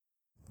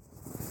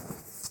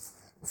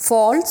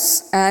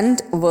Faults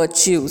and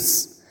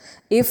virtues.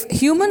 If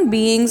human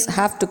beings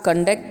have to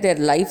conduct their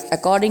life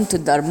according to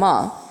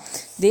Dharma,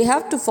 they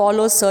have to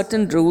follow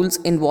certain rules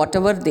in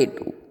whatever they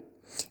do.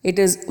 It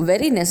is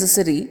very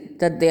necessary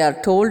that they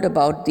are told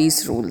about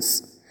these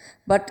rules,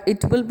 but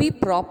it will be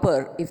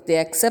proper if they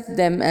accept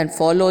them and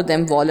follow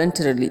them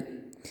voluntarily.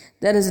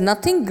 There is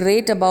nothing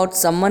great about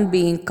someone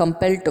being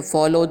compelled to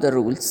follow the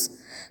rules.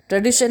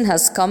 Tradition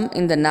has come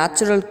in the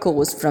natural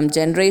course from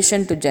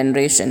generation to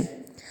generation.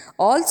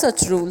 All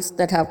such rules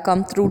that have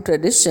come through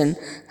tradition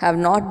have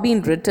not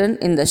been written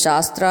in the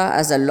Shastra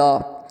as a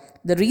law.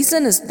 The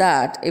reason is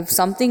that if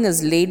something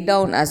is laid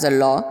down as a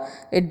law,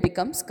 it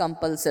becomes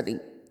compulsory.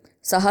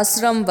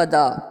 Sahasram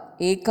Vada,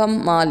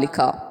 Ekam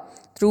Malika.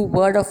 Through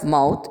word of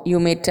mouth, you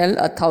may tell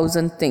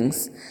 1,000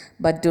 things,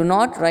 but do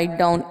not write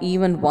down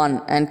even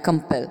one and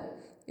compel,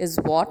 is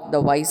what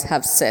the wise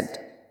have said.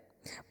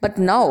 But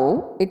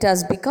now it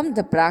has become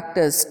the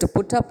practice to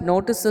put up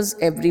notices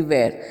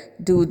everywhere,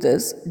 do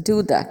this,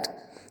 do that.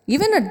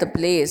 Even at the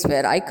place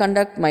where I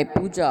conduct my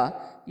puja,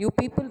 you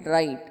people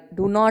write,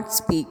 do not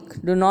speak,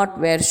 do not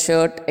wear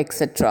shirt,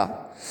 etc.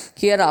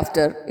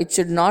 Hereafter, it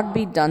should not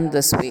be done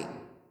this way.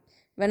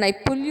 When I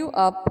pull you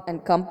up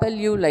and compel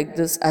you like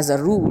this as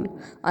a rule,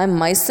 I am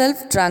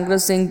myself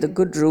transgressing the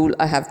good rule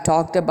I have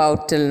talked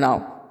about till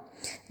now.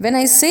 When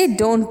I say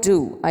don't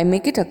do, I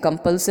make it a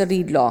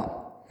compulsory law.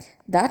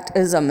 That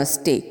is a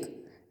mistake.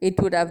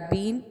 It would have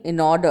been in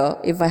order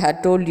if I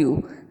had told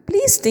you,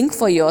 please think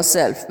for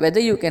yourself whether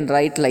you can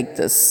write like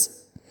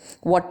this.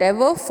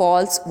 Whatever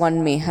faults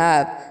one may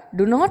have,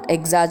 do not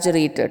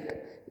exaggerate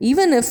it.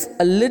 Even if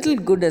a little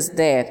good is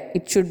there,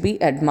 it should be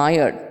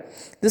admired.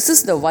 This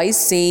is the wise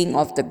saying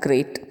of the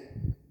great.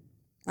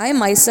 I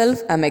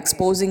myself am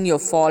exposing your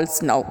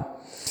faults now.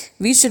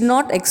 We should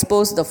not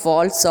expose the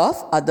faults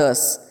of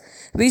others.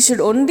 We should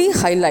only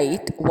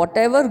highlight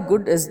whatever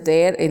good is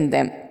there in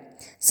them.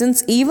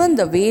 Since even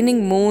the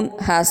waning moon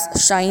has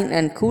shine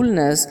and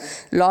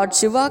coolness, Lord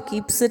Shiva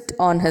keeps it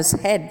on his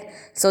head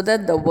so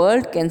that the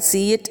world can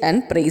see it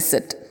and praise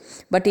it.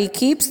 But he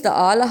keeps the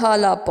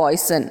alahala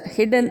poison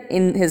hidden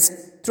in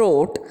his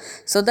throat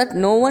so that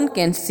no one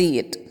can see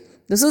it.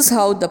 This is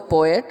how the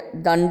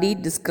poet Dandi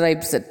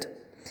describes it.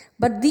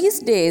 But these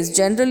days,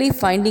 generally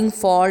finding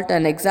fault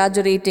and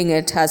exaggerating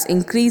it has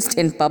increased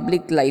in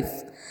public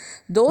life.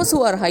 Those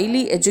who are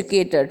highly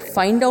educated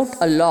find out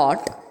a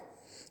lot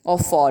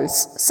of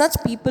faults. Such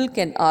people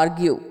can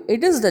argue.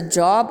 It is the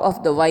job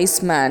of the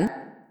wise man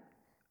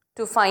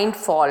to find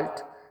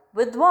fault.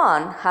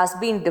 Vidwan has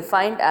been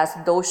defined as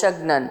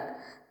doshagnan,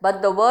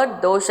 but the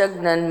word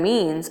doshagnan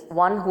means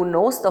one who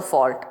knows the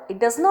fault. It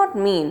does not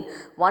mean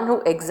one who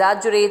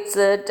exaggerates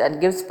it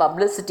and gives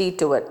publicity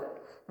to it.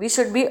 We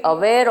should be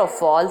aware of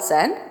faults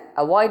and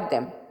avoid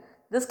them.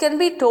 This can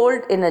be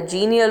told in a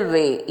genial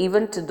way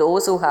even to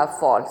those who have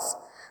faults.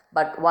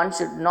 But one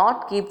should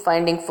not keep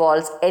finding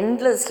faults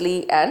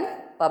endlessly and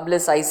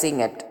publicizing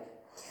it.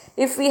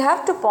 If we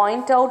have to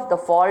point out the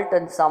fault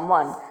in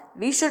someone,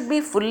 we should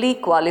be fully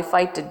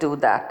qualified to do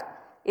that.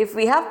 If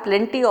we have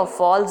plenty of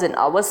faults in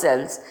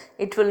ourselves,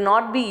 it will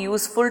not be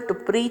useful to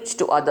preach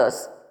to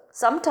others.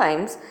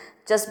 Sometimes,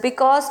 just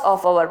because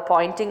of our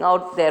pointing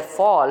out their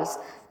faults,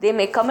 they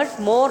may commit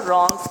more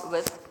wrongs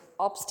with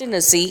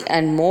obstinacy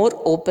and more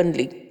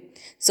openly.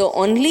 So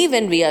only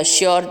when we are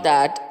sure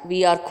that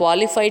we are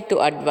qualified to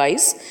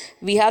advise,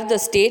 we have the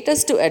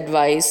status to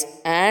advise,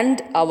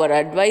 and our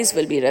advice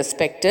will be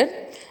respected,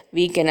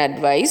 we can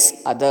advise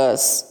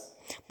others.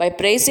 By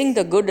praising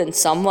the good in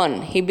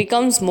someone, he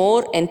becomes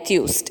more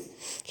enthused.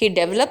 He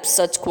develops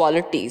such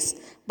qualities.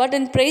 But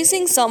in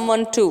praising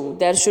someone too,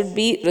 there should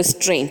be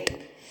restraint.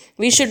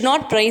 We should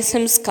not praise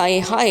him sky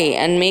high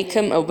and make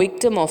him a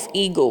victim of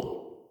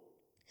ego.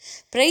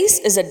 Praise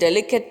is a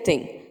delicate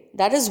thing.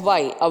 That is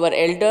why our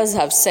elders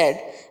have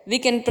said, we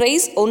can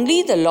praise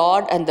only the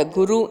Lord and the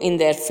Guru in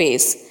their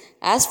face.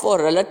 As for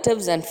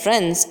relatives and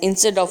friends,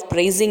 instead of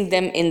praising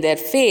them in their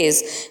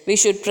face, we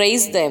should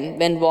praise them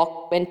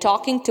when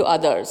talking to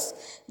others.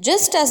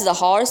 Just as the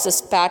horse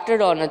is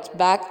patted on its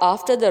back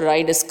after the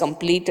ride is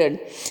completed,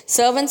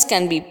 servants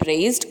can be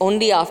praised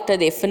only after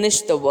they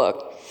finish the work.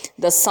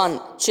 The son,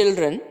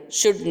 children,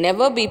 should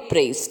never be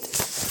praised.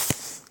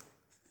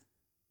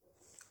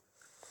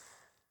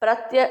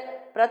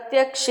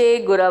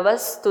 Pratyakshe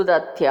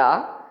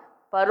Guravastudatya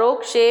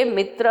Parokshe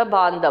Mitra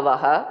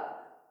Bandavaha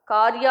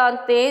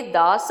Karyante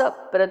Dasa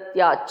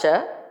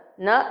Pratyacha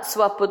Na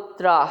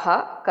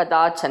Swaputraha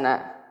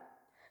Kadachana.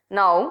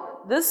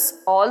 Now,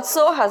 this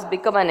also has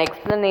become an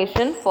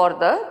explanation for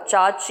the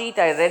charge sheet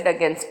I read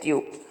against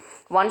you.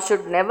 One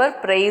should never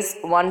praise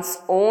one's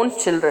own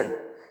children.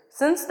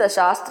 Since the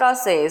Shastra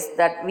says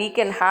that we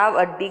can have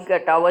a dig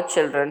at our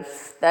children,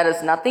 there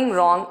is nothing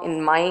wrong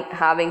in my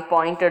having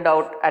pointed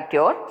out at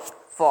your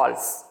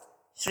faults.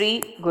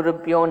 Shri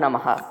Gurubhyo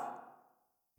Namaha.